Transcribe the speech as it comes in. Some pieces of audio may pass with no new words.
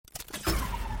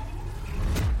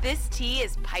This tea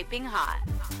is piping hot.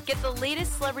 Get the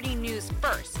latest celebrity news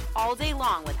first all day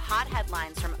long with hot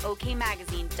headlines from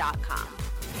okmagazine.com.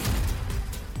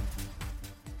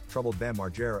 Troubled band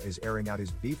Margera is airing out his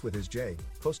beef with his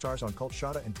Costars on Cult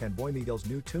Shada and 10 Boy Miguel's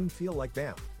new tune Feel Like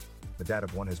Bam. The dad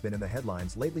of one has been in the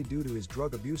headlines lately due to his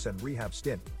drug abuse and rehab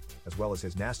stint, as well as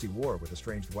his nasty war with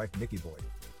estranged wife Nikki Boyd,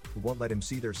 who won't let him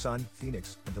see their son,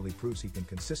 Phoenix, until he proves he can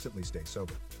consistently stay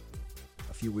sober.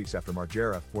 A few weeks after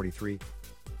Margera, 43,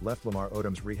 left Lamar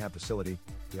Odom's rehab facility,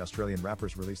 the Australian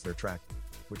rappers released their track,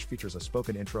 which features a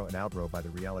spoken intro and outro by the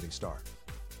reality star.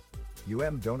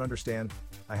 Don't understand,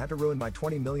 I had to ruin my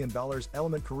 $20 million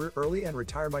Element career early and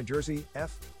retire my jersey,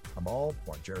 I'm all,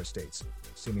 Margera states,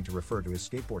 seeming to refer to his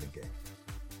skateboarding gig.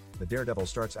 The daredevil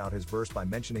starts out his verse by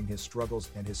mentioning his struggles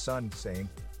and his son, saying,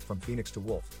 "From Phoenix to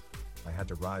Wolf, I had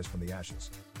to rise from the ashes."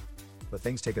 But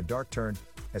things take a dark turn,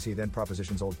 as he then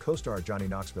propositions old co-star Johnny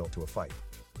Knoxville to a fight.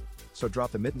 So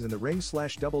drop the mittens in the ring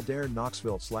 / double dare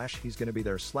Knoxville / he's gonna be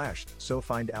there / so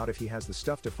find out if he has the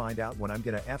stuff to find out when I'm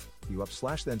gonna F you up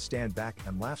 / then stand back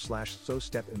and laugh / so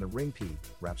step in the ring P,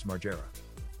 raps Margera.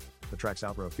 The track's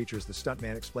outro features the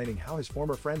stuntman explaining how his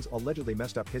former friends allegedly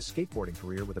messed up his skateboarding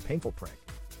career with a painful prank.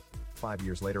 5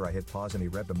 years later I hit pause and he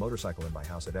revved a motorcycle in my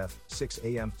house at 6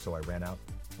 a.m. so I ran out,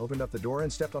 opened up the door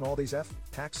and stepped on all these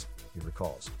packs, he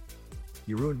recalls.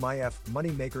 You ruined my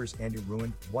money makers and you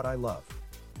ruined what I love.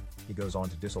 He goes on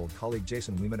to diss old colleague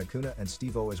Jason Weeman Acuna and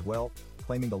Steve-O as well,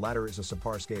 claiming the latter is a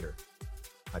subpar skater.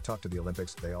 I talked to the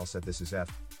Olympics, they all said this is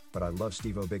but I love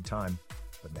Steve-O big time,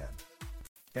 but man.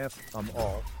 I'm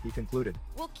all, he concluded.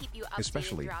 We'll keep you updated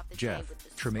Especially throughout the day Jeff with the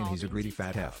Tremaine, he's a scalding greedy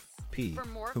fat details. P, For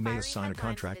more who may fiery sign a headlines,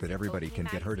 contract that visit everybody can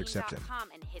get hurt except him. okmagazine.com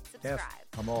and hit subscribe.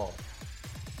 I'm all.